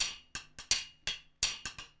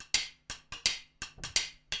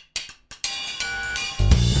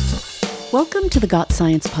Welcome to the Got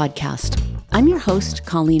Science podcast. I'm your host,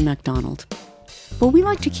 Colleen MacDonald. Well, we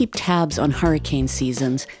like to keep tabs on hurricane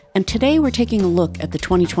seasons, and today we're taking a look at the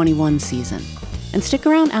 2021 season. And stick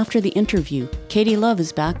around after the interview. Katie Love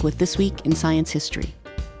is back with This Week in Science History.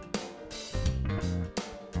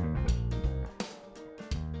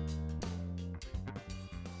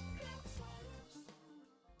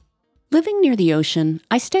 Living near the ocean,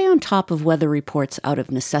 I stay on top of weather reports out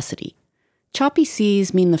of necessity. Choppy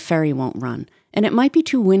seas mean the ferry won't run, and it might be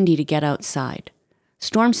too windy to get outside.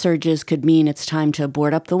 Storm surges could mean it's time to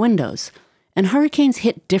board up the windows, and hurricanes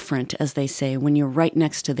hit different, as they say, when you're right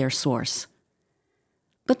next to their source.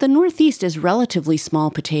 But the Northeast is relatively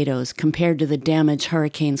small potatoes compared to the damage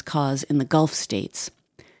hurricanes cause in the Gulf states.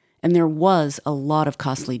 And there was a lot of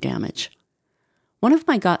costly damage. One of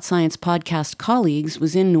my Got Science podcast colleagues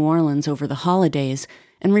was in New Orleans over the holidays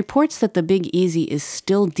and reports that the Big Easy is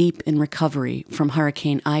still deep in recovery from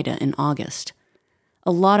Hurricane Ida in August.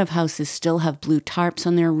 A lot of houses still have blue tarps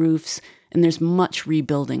on their roofs, and there's much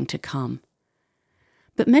rebuilding to come.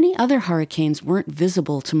 But many other hurricanes weren't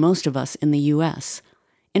visible to most of us in the U.S.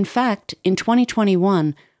 In fact, in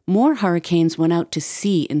 2021, more hurricanes went out to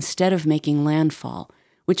sea instead of making landfall,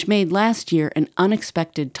 which made last year an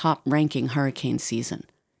unexpected top-ranking hurricane season.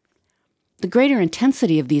 The greater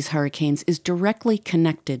intensity of these hurricanes is directly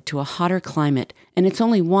connected to a hotter climate, and it's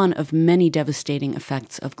only one of many devastating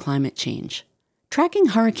effects of climate change. Tracking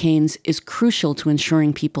hurricanes is crucial to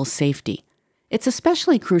ensuring people's safety. It's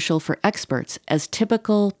especially crucial for experts as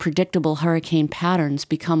typical, predictable hurricane patterns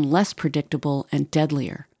become less predictable and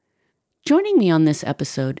deadlier. Joining me on this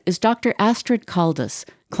episode is Dr. Astrid Caldas,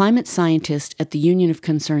 climate scientist at the Union of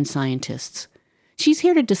Concerned Scientists. She's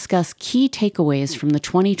here to discuss key takeaways from the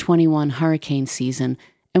 2021 hurricane season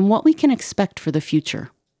and what we can expect for the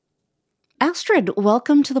future. Astrid,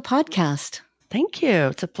 welcome to the podcast. Thank you.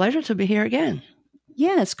 It's a pleasure to be here again.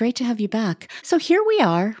 Yeah, it's great to have you back. So here we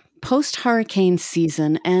are, post-hurricane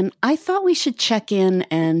season, and I thought we should check in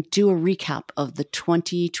and do a recap of the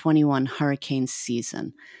 2021 hurricane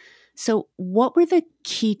season. So what were the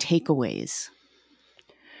key takeaways?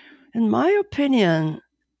 In my opinion,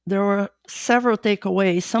 there were several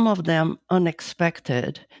takeaways, some of them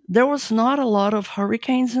unexpected. There was not a lot of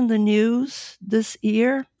hurricanes in the news this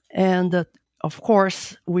year, and of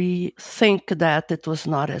course, we think that it was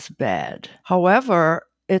not as bad. However,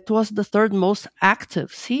 it was the third most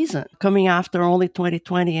active season, coming after only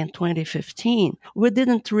 2020 and 2015. We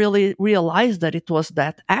didn't really realize that it was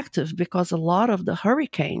that active because a lot of the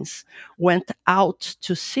hurricanes went out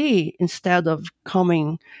to sea instead of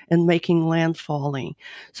coming and making landfalling.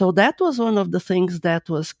 So that was one of the things that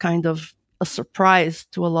was kind of a surprise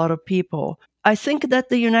to a lot of people. I think that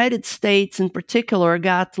the United States in particular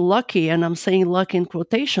got lucky, and I'm saying lucky in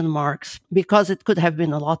quotation marks, because it could have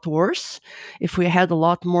been a lot worse if we had a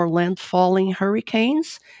lot more landfalling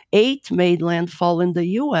hurricanes. 8 made landfall in the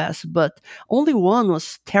U.S., but only one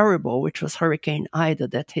was terrible, which was Hurricane Ida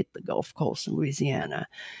that hit the Gulf Coast in Louisiana.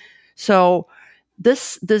 So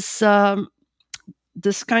this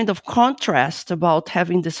kind of contrast about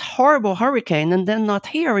having this horrible hurricane and then not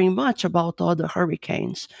hearing much about other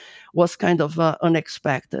hurricanes was kind of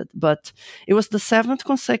unexpected. But it was the 7th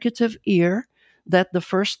consecutive year that the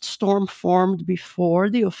first storm formed before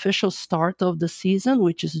the official start of the season,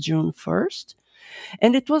 which is June 1st.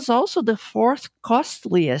 And it was also the 4th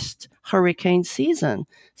costliest hurricane season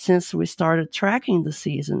since we started tracking the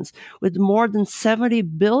seasons, with more than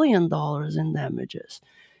 $70 billion in damages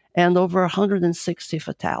and over 160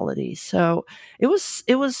 fatalities. So it was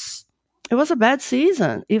a bad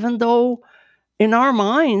season, even though in our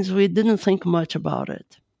minds we didn't think much about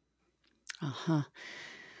it.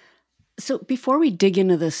 So before we dig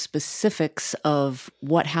into the specifics of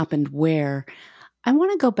what happened where, I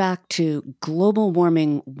want to go back to Global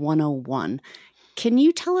Warming 101. Can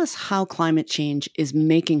you tell us how climate change is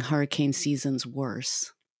making hurricane seasons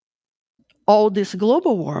worse? All this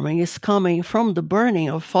global warming is coming from the burning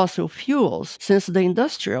of fossil fuels since the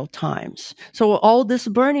industrial times. So all this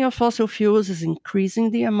burning of fossil fuels is increasing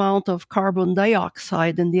the amount of carbon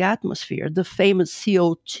dioxide in the atmosphere, the famous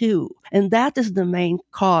CO2. And that is the main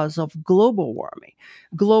cause of global warming.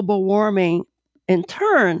 Global warming, in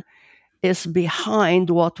turn, is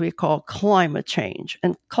behind what we call climate change.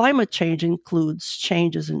 And climate change includes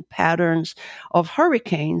changes in patterns of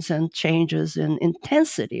hurricanes and changes in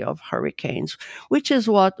intensity of hurricanes, which is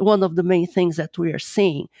one of the main things that we are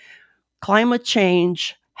seeing. Climate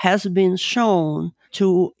change has been shown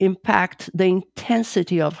to impact the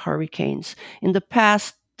intensity of hurricanes. In the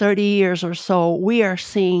past 30 years or so, we are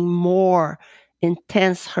seeing more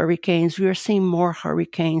intense hurricanes. We are seeing more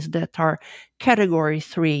hurricanes that are Category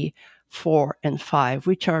 3, 4, and 5,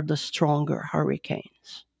 which are the stronger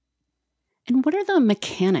hurricanes. And what are the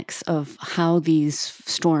mechanics of how these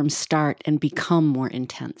storms start and become more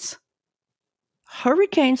intense?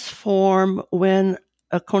 Hurricanes form when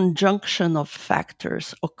a conjunction of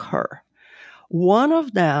factors occur. One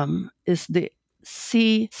of them is the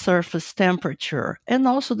sea surface temperature and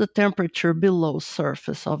also the temperature below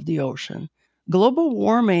surface of the ocean. Global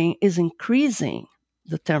warming is increasing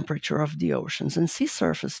the temperature of the oceans, and sea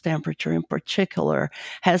surface temperature in particular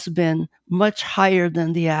has been much higher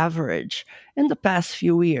than the average in the past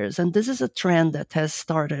few years. And this is a trend that has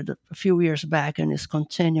started a few years back and is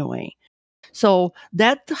continuing. So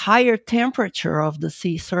that higher temperature of the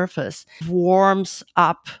sea surface warms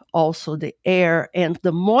up also the air, and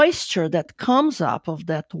the moisture that comes up of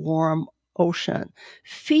that warm ocean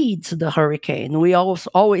feeds the hurricane. We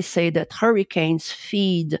always say that hurricanes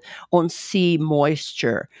feed on sea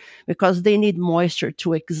moisture because they need moisture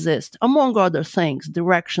to exist, among other things,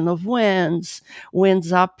 direction of winds,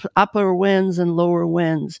 upper winds and lower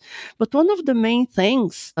winds. But one of the main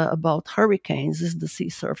things about hurricanes is the sea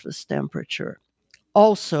surface temperature.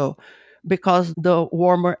 Also, because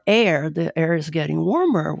the air is getting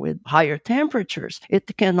warmer with higher temperatures,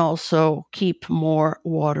 it can also keep more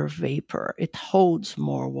water vapor. It holds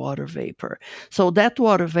more water vapor. So that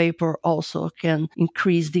water vapor also can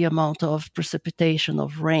increase the amount of precipitation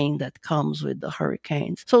of rain that comes with the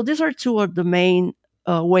hurricanes. So these are two of the main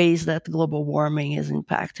ways that global warming is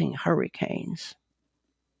impacting hurricanes.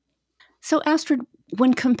 So, Astrid,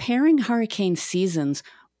 when comparing hurricane seasons,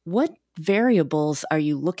 what variables are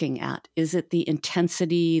you looking at? Is it the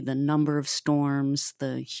intensity, the number of storms,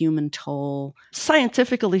 the human toll?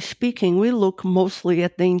 Scientifically speaking, we look mostly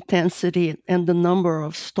at the intensity and the number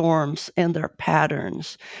of storms and their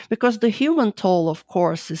patterns, because the human toll, of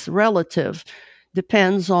course, is relative,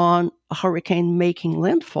 depends on a hurricane making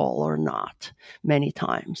landfall or not, many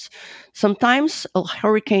times. Sometimes a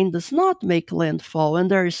hurricane does not make landfall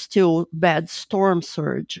and there is still bad storm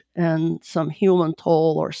surge and some human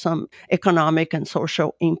toll or some economic and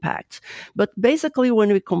social impacts. But basically,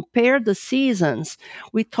 when we compare the seasons,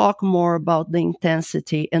 we talk more about the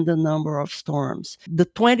intensity and the number of storms. The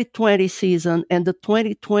 2020 season and the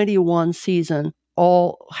 2021 season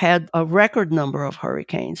all had a record number of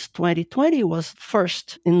hurricanes. 2020 was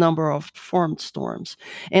first in number of formed storms,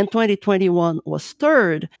 and 2021 was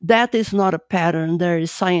third. That is not a pattern that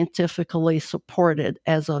is scientifically supported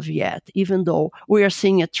as of yet, even though we are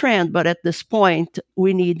seeing a trend. But at this point,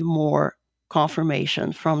 we need more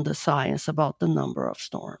confirmation from the science about the number of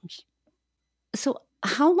storms. So,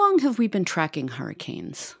 how long have we been tracking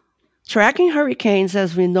hurricanes? Tracking hurricanes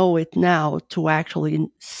as we know it now, to actually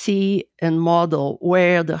see and model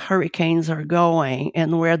where the hurricanes are going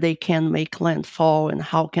and where they can make landfall and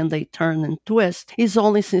how can they turn and twist, is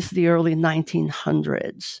only since the early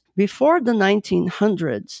 1900s. Before the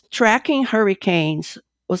 1900s, tracking hurricanes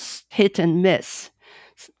was hit and miss.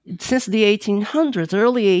 Since the 1800s,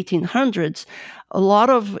 early 1800s, a lot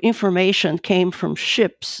of information came from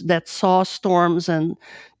ships that saw storms and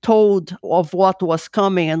told of what was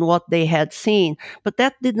coming and what they had seen, but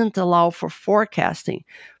that didn't allow for forecasting.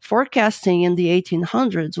 Forecasting in the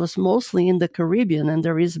 1800s was mostly in the Caribbean, and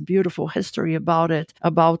there is a beautiful history about it,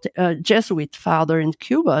 about a Jesuit father in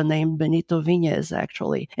Cuba named Benito Viñez,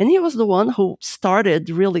 actually. And he was the one who started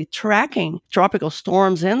really tracking tropical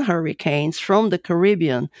storms and hurricanes from the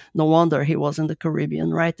Caribbean. No wonder he was in the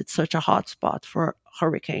Caribbean, right? It's such a hot spot for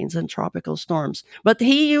hurricanes and tropical storms. But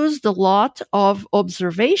he used a lot of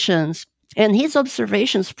observations, and his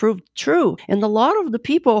observations proved true. And a lot of the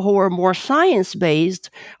people who were more science-based,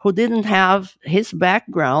 who didn't have his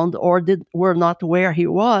background or were not where he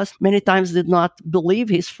was, many times did not believe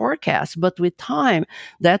his forecast. But with time,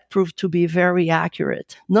 that proved to be very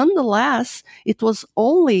accurate. Nonetheless, it was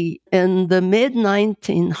only in the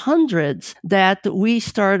mid-1900s that we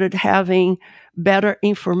started having better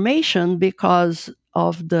information because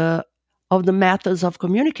of the methods of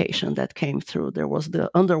communication that came through. There was the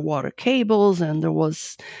underwater cables, and there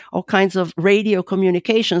was all kinds of radio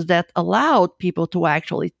communications that allowed people to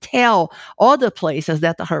actually tell other places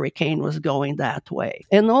that the hurricane was going that way.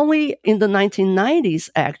 And only in the 1990s,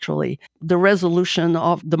 actually, the resolution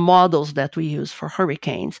of the models that we use for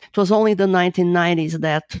hurricanes, it was only the 1990s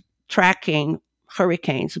that tracking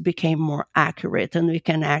hurricanes became more accurate, and we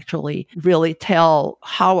can actually really tell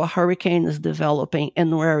how a hurricane is developing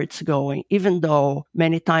and where it's going, even though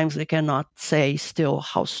many times we cannot say still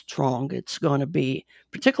how strong it's going to be,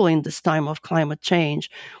 particularly in this time of climate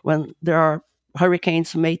change when there are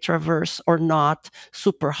hurricanes may traverse or not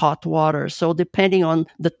super hot water. So depending on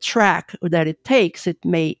the track that it takes, it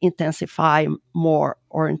may intensify more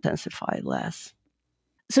or intensify less.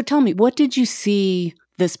 So tell me, what did you see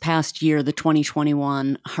this past year, the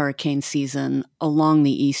 2021 hurricane season, along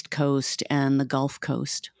the East Coast and the Gulf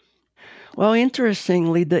Coast? Well,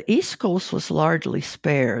 interestingly, the East Coast was largely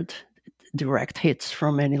spared direct hits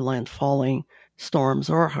from any landfalling storms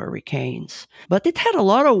or hurricanes. But it had a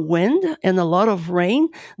lot of wind and a lot of rain,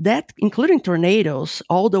 that including tornadoes,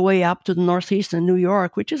 all the way up to the Northeast and New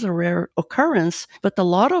York, which is a rare occurrence. But a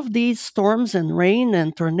lot of these storms and rain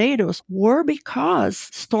and tornadoes were because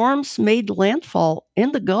storms made landfall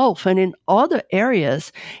in the Gulf and in other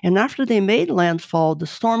areas. And after they made landfall, the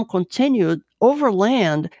storm continued over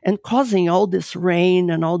land and causing all this rain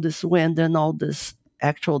and all this wind and all this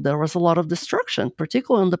there was a lot of destruction,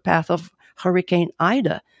 particularly on the path of Hurricane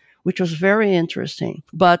Ida, which was very interesting.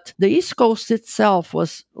 But the East Coast itself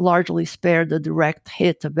was largely spared a direct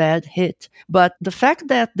hit, a bad hit. But the fact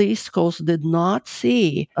that the East Coast did not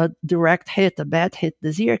see a direct hit, a bad hit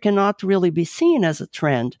this year, cannot really be seen as a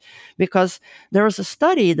trend, because there was a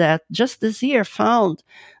study that just this year found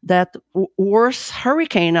that worse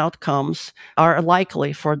hurricane outcomes are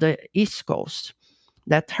likely for the East Coast.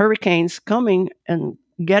 That hurricanes coming and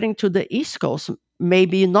getting to the East Coast may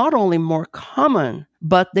be not only more common,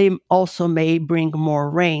 but they also may bring more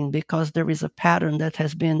rain, because there is a pattern that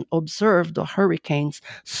has been observed of hurricanes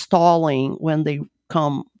stalling when they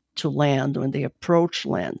come to land, when they approach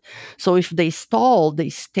land. So if they stall, they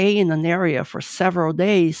stay in an area for several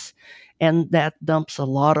days, and that dumps a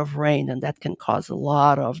lot of rain, and that can cause a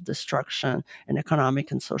lot of destruction and economic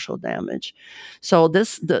and social damage. So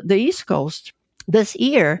the East Coast this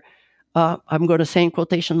year, I'm going to say in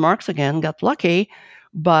quotation marks again, got lucky,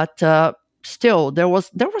 but still there was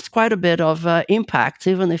quite a bit of impact,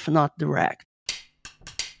 even if not direct.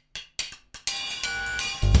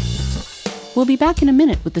 We'll be back in a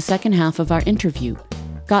minute with the second half of our interview.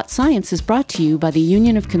 Got Science is brought to you by the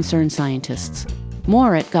Union of Concerned Scientists.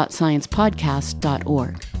 More at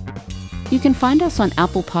gotsciencepodcast.org. You can find us on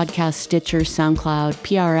Apple Podcasts, Stitcher, SoundCloud,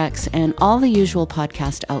 PRX, and all the usual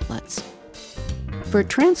podcast outlets. For a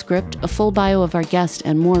transcript, a full bio of our guest,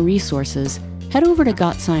 and more resources, head over to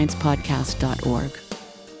gotsciencepodcast.org.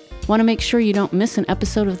 Want to make sure you don't miss an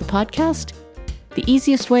episode of the podcast? The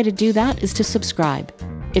easiest way to do that is to subscribe.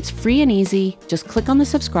 It's free and easy. Just click on the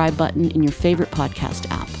subscribe button in your favorite podcast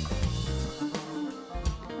app.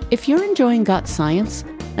 If you're enjoying Got Science,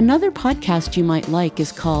 another podcast you might like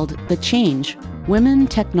is called The Change: Women,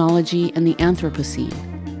 Technology, and the Anthropocene.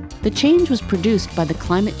 The Change was produced by the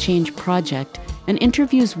Climate Change Project and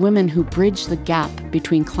interviews women who bridge the gap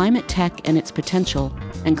between climate tech and its potential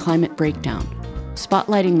and climate breakdown,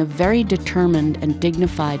 spotlighting the very determined and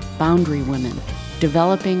dignified boundary women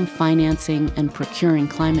developing, financing, and procuring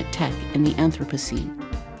climate tech in the Anthropocene.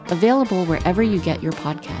 Available wherever you get your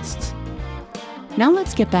podcasts. Now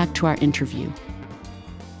let's get back to our interview.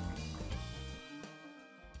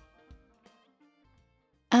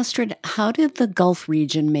 Astrid, how did the Gulf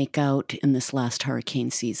region make out in this last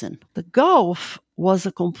hurricane season? The Gulf was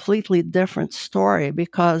a completely different story,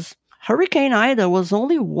 because Hurricane Ida was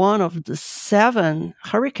only one of the 7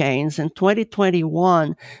 hurricanes in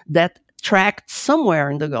 2021 that tracked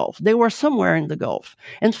somewhere in the Gulf. They were somewhere in the Gulf,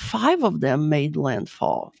 and 5 of them made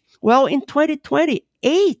landfall. Well, in 2020,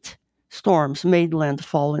 8 storms made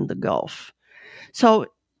landfall in the Gulf. So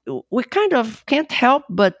we kind of can't help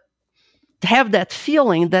but have that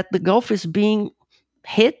feeling that the Gulf is being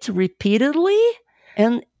hit repeatedly.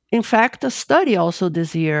 And in fact, a study also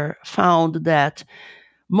this year found that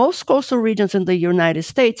most coastal regions in the United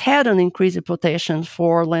States had an increased potential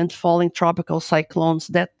for landfalling tropical cyclones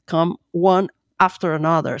that come one after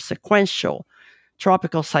another, sequential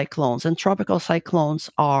tropical cyclones. And tropical cyclones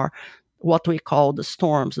are what we call the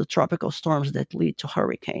storms, the tropical storms that lead to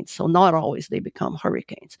hurricanes. So not always they become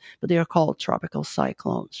hurricanes, but they are called tropical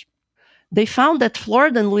cyclones. They found that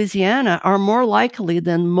Florida and Louisiana are more likely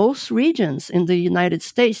than most regions in the United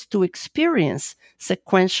States to experience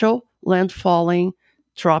sequential landfalling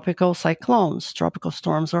tropical cyclones, tropical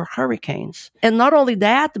storms, or hurricanes. And not only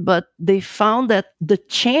that, but they found that the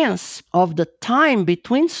chance of the time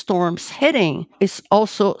between storms hitting is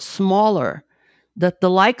also smaller, that the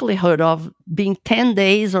likelihood of being 10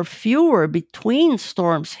 days or fewer between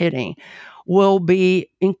storms hitting will be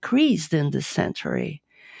increased in this century.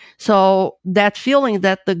 So that feeling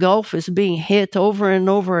that the Gulf is being hit over and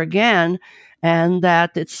over again, and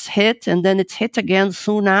that it's hit and then it's hit again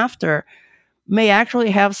soon after, may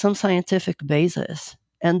actually have some scientific basis.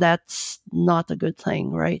 And that's not a good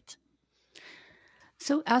thing, right?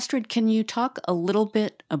 So, Astrid, can you talk a little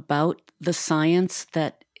bit about the science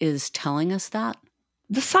that is telling us that?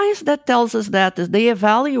 The science that tells us that is they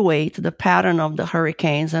evaluate the pattern of the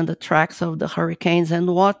hurricanes and the tracks of the hurricanes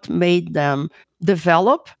and what made them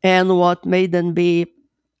develop and what made them be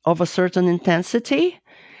of a certain intensity.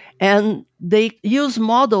 And they use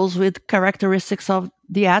models with characteristics of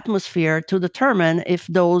the atmosphere to determine if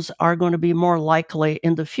those are going to be more likely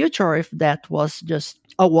in the future or if that was just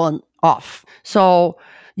a one off. So,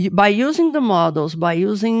 by using the models, by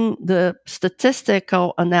using the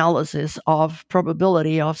statistical analysis of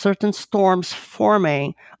probability of certain storms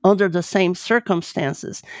forming under the same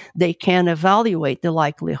circumstances, they can evaluate the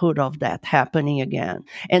likelihood of that happening again.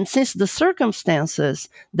 And since the circumstances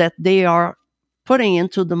that they are putting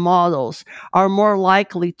into the models are more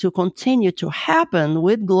likely to continue to happen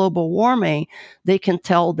with global warming, they can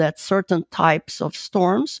tell that certain types of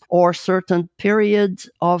storms or certain periods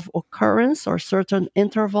of occurrence or certain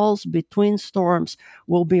intervals between storms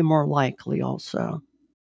will be more likely also.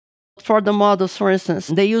 For the models, for instance,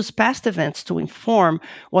 they use past events to inform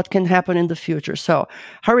what can happen in the future. So,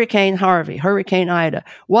 Hurricane Harvey, Hurricane Ida,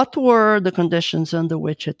 what were the conditions under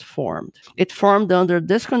which it formed? It formed under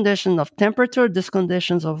this condition of temperature, this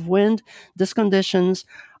conditions of wind, this conditions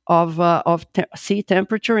of sea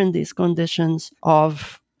temperature, and these conditions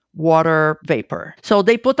of water vapor. So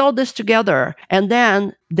they put all this together, and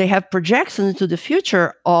then they have projections into the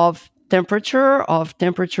future of temperature of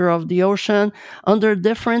the ocean under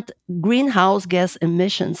different greenhouse gas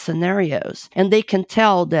emission scenarios. And they can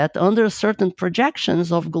tell that under certain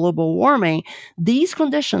projections of global warming, these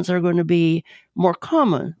conditions are going to be more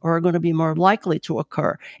common or are going to be more likely to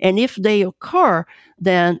occur. And if they occur,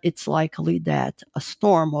 then it's likely that a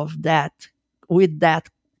storm of that with that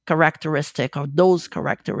characteristic or those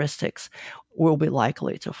characteristics will be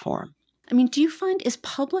likely to form. I mean, do you find is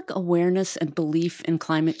public awareness and belief in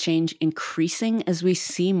climate change increasing as we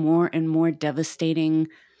see more and more devastating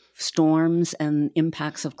storms and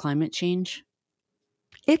impacts of climate change?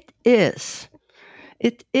 It is.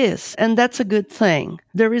 It is, and that's a good thing.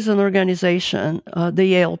 There is an organization, the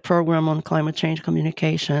Yale Program on Climate Change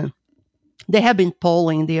Communication. They have been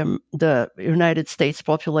polling the United States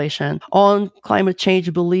population on climate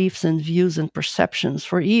change beliefs and views and perceptions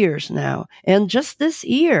for years now. And just this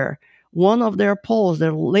year, one of their polls,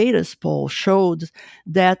 their latest poll, showed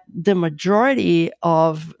that the majority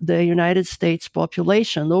of the United States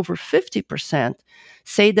population, over 50%,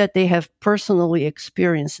 say that they have personally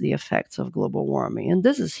experienced the effects of global warming. And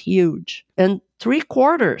this is huge. And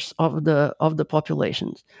 3/4 of the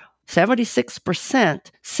population,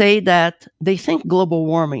 76%, say that they think global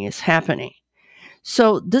warming is happening.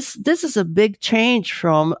 So this is a big change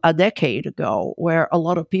from a decade ago, where a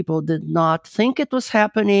lot of people did not think it was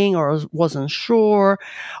happening or wasn't sure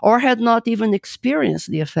or had not even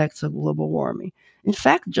experienced the effects of global warming. In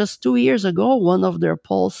fact, just 2 years ago, one of their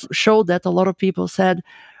polls showed that a lot of people said,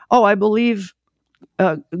 "Oh, I believe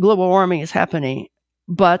global warming is happening,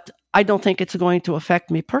 but I don't think it's going to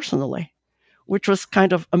affect me personally," which was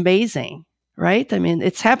kind of amazing, right? I mean,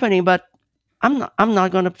 it's happening, but I'm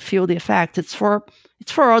not going to feel the effect. It's for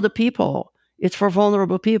other people. It's for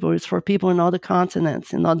vulnerable people. It's for people in other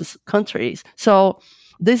continents, in other countries. So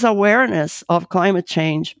this awareness of climate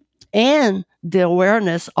change and the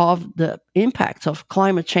awareness of the impacts of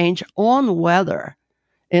climate change on weather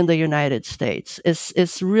in the United States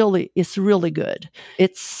is really good.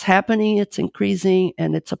 It's happening, it's increasing,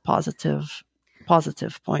 and it's a positive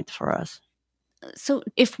point for us. So,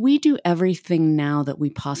 if we do everything now that we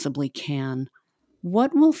possibly can,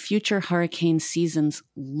 what will future hurricane seasons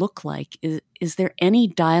look like? Is there any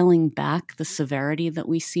dialing back the severity that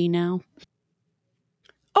we see now?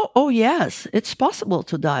 Oh yes, it's possible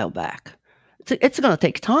to dial back. It's going to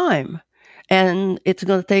take time, and it's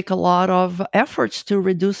going to take a lot of efforts to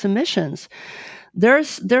reduce emissions.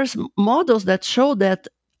 There's models that show that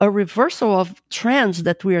a reversal of trends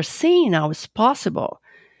that we are seeing now is possible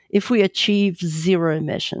if we achieve zero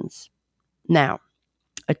emissions. Now,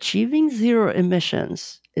 achieving zero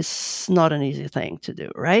emissions is not an easy thing to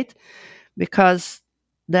do, right? Because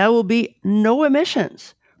there will be no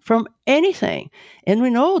emissions from anything. And we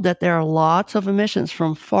know that there are lots of emissions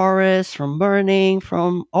from forests, from burning,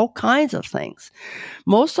 from all kinds of things.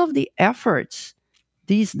 Most of the efforts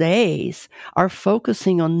these days are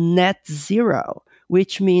focusing on net zero,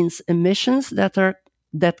 which means emissions that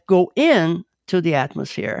go in to the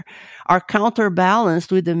atmosphere are counterbalanced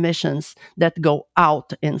with emissions that go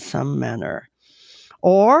out in some manner.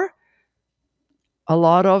 Or a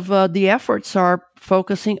lot of the efforts are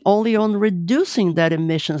focusing only on reducing that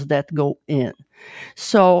emissions that go in.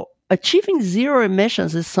 So achieving zero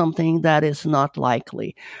emissions is something that is not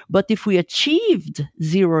likely. But if we achieved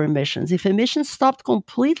zero emissions, if emissions stopped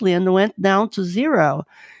completely and went down to zero,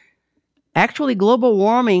 actually global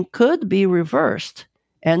warming could be reversed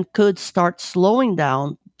and could start slowing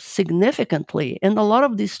down significantly. And a lot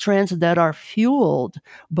of these trends that are fueled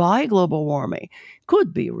by global warming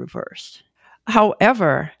could be reversed.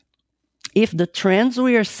 However, if the trends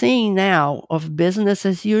we are seeing now of business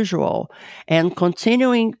as usual and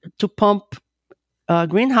continuing to pump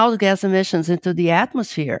greenhouse gas emissions into the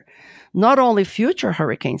atmosphere, not only future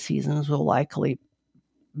hurricane seasons will likely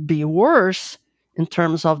be worse in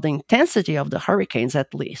terms of the intensity of the hurricanes,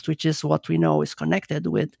 at least, which is what we know is connected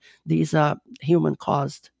with these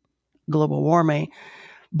human-caused global warming,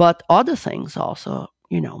 but other things also,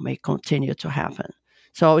 may continue to happen.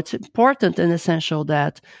 So it's important and essential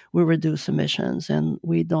that we reduce emissions and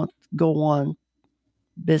we don't go on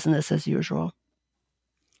business as usual.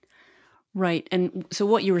 Right. And so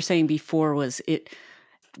what you were saying before was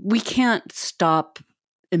we can't stop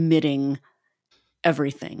emitting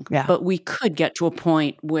everything, but we could get to a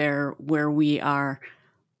point where we are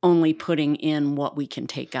only putting in what we can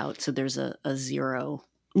take out. So there's a zero.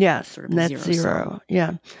 Yes, sort of net zero.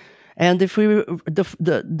 Yeah. And if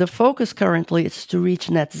the focus currently is to reach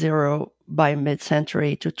net zero by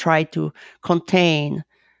mid-century to try to contain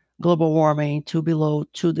global warming to below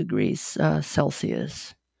 2 degrees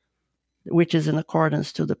Celsius, which is in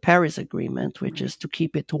accordance to the Paris Agreement, which is to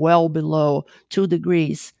keep it well below 2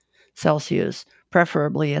 degrees Celsius,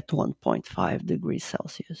 preferably at 1.5 degrees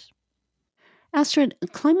Celsius. Astrid,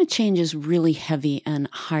 climate change is really heavy and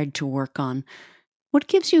hard to work on. What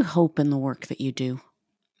gives you hope in the work that you do?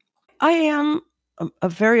 I am a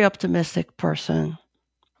very optimistic person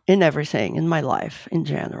in everything, in my life in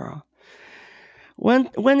general. When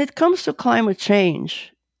it comes to climate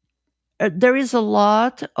change, there is a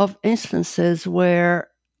lot of instances where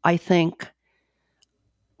I think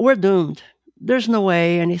we're doomed. There's no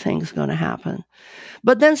way anything's going to happen.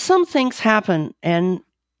 But then some things happen and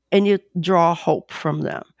you draw hope from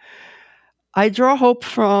them. I draw hope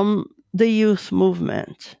from the youth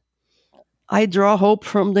movement. I draw hope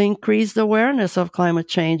from the increased awareness of climate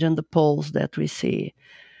change and the polls that we see.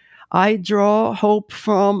 I draw hope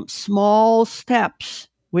from small steps,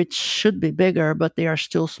 which should be bigger, but they are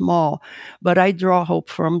still small. But I draw hope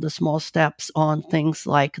from the small steps on things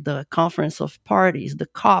like the Conference of Parties, the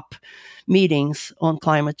COP meetings on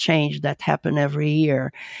climate change that happen every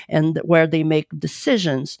year, and where they make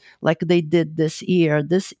decisions like they did this year.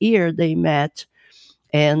 This year they met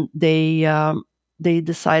and they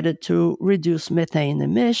decided to reduce methane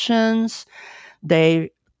emissions.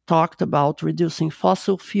 They talked about reducing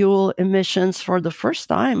fossil fuel emissions for the first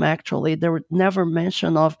time, actually. There were never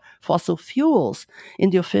mention of fossil fuels in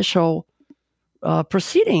the official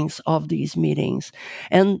proceedings of these meetings.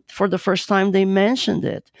 And for the first time, they mentioned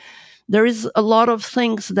it. There is a lot of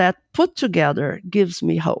things that put together gives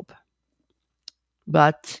me hope.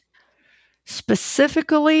 But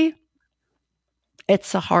specifically,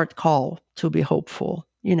 it's a hard call to be hopeful.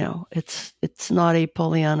 It's not a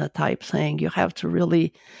Pollyanna type thing. You have to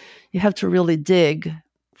really dig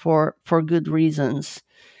for good reasons.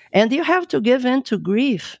 And you have to give in to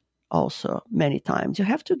grief also many times. You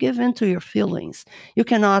have to give in to your feelings. You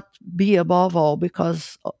cannot be above all,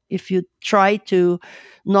 because if you try to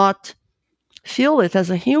not feel it as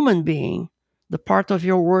a human being, the part of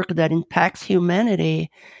your work that impacts humanity,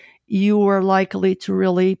 you are likely to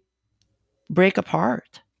really break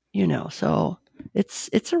apart, so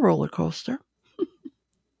it's a roller coaster.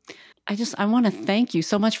 I want to thank you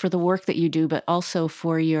so much for the work that you do, but also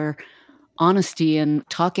for your honesty in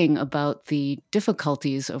talking about the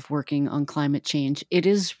difficulties of working on climate change. It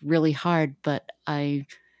is really hard, but I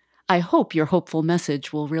hope your hopeful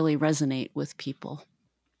message will really resonate with people.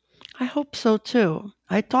 I hope so too.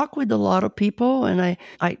 I talk with a lot of people and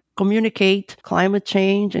I communicate climate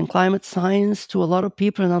change and climate science to a lot of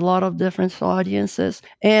people in a lot of different audiences.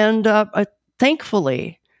 And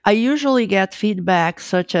thankfully, I usually get feedback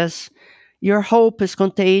such as, your hope is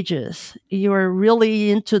contagious. You're really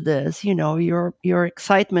into this. Your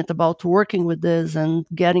excitement about working with this and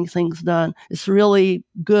getting things done is really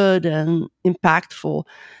good and impactful.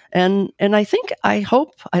 And I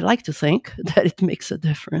like to think that it makes a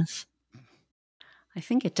difference. I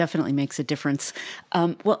think it definitely makes a difference.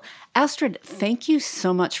 Well, Astrid, thank you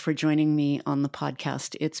so much for joining me on the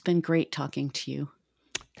podcast. It's been great talking to you.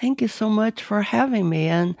 Thank you so much for having me.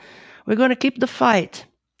 And we're going to keep the fight.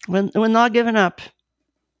 We're not giving up.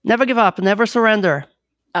 Never give up. Never surrender.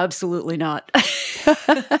 Absolutely not.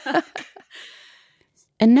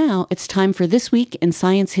 And now it's time for This Week in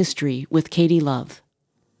Science History with Katie Love.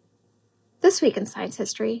 This week in science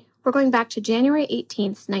history, we're going back to January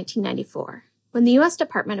 18th, 1994, when the U.S.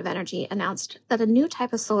 Department of Energy announced that a new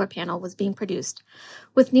type of solar panel was being produced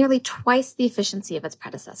with nearly twice the efficiency of its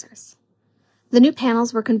predecessors. The new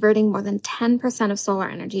panels were converting more than 10% of solar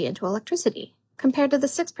energy into electricity, compared to the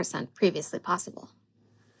 6% previously possible.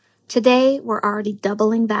 Today, we're already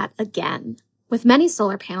doubling that again, with many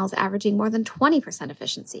solar panels averaging more than 20%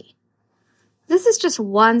 efficiency. This is just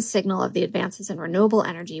one signal of the advances in renewable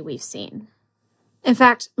energy we've seen. In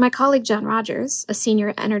fact, my colleague John Rogers, a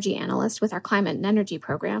senior energy analyst with our Climate and Energy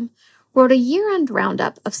program, wrote a year-end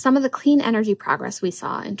roundup of some of the clean energy progress we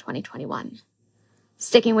saw in 2021.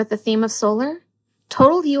 Sticking with the theme of solar,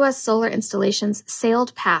 total U.S. solar installations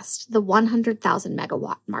sailed past the 100,000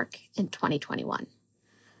 megawatt mark in 2021.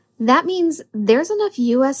 That means there's enough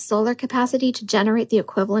U.S. solar capacity to generate the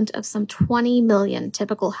equivalent of some 20 million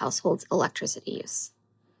typical households' electricity use.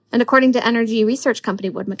 And according to energy research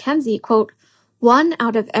company Wood Mackenzie, quote, 1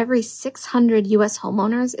 out of every 600 U.S.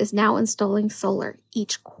 homeowners is now installing solar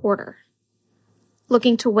each quarter.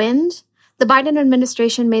 Looking to wind, the Biden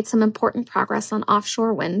administration made some important progress on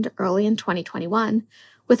offshore wind early in 2021,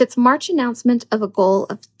 with its March announcement of a goal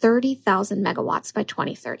of 30,000 megawatts by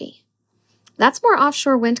 2030. That's more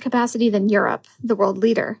offshore wind capacity than Europe, the world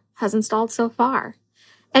leader, has installed so far,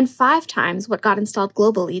 and 5 times what got installed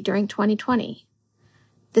globally during 2020.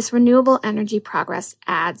 This renewable energy progress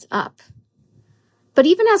adds up. But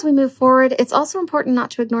even as we move forward, it's also important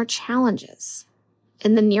not to ignore challenges.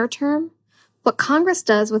 In the near term, what Congress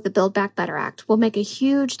does with the Build Back Better Act will make a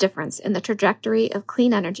huge difference in the trajectory of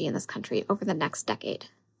clean energy in this country over the next decade.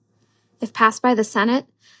 If passed by the Senate,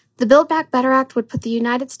 the Build Back Better Act would put the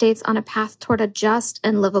United States on a path toward a just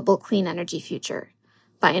and livable clean energy future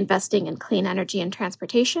by investing in clean energy and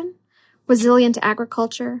transportation, resilient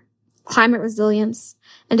agriculture, climate resilience,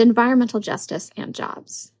 and environmental justice and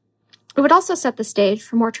jobs. It would also set the stage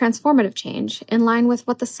for more transformative change in line with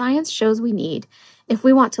what the science shows we need if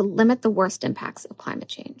we want to limit the worst impacts of climate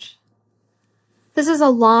change. This is a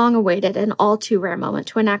long-awaited and all too rare moment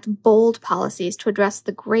to enact bold policies to address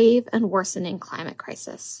the grave and worsening climate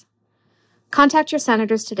crisis. Contact your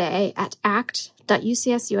senators today at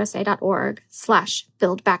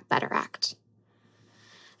act.ucsusa.org/BuildBackBetterAct.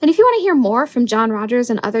 And if you want to hear more from John Rogers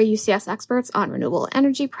and other UCS experts on renewable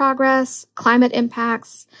energy progress, climate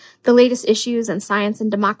impacts, the latest issues in science and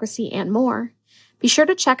democracy, and more, be sure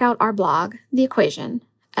to check out our blog, The Equation,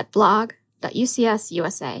 at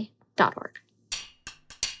blog.ucsusa.org.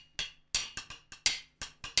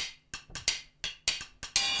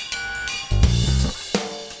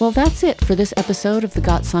 Well, that's it for this episode of the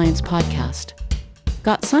Got Science podcast.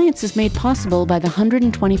 Got Science is made possible by the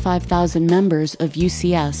 125,000 members of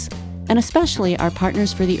UCS, and especially our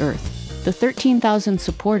Partners for the Earth, the 13,000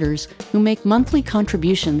 supporters who make monthly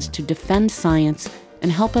contributions to defend science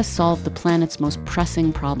and help us solve the planet's most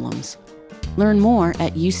pressing problems. Learn more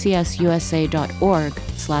at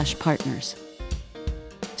ucsusa.org/partners.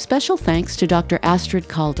 Special thanks to Dr. Astrid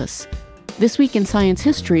Caldas. This Week in Science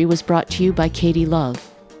History was brought to you by Katie Love.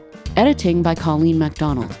 Editing by Colleen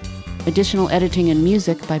MacDonald. Additional editing and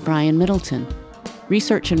music by Brian Middleton.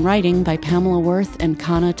 Research and writing by Pamela Worth and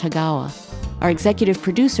Kana Tagawa. Our executive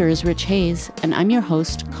producer is Rich Hayes, and I'm your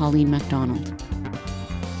host, Colleen MacDonald.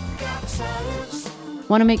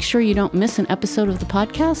 Want to make sure you don't miss an episode of the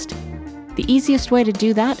podcast? The easiest way to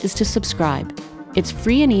do that is to subscribe. It's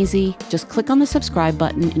free and easy. Just click on the subscribe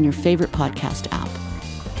button in your favorite podcast app.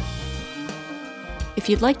 If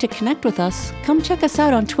you'd like to connect with us, come check us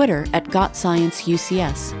out on Twitter at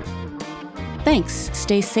GotScienceUCS. Thanks,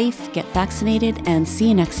 stay safe, get vaccinated, and see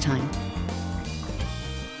you next time.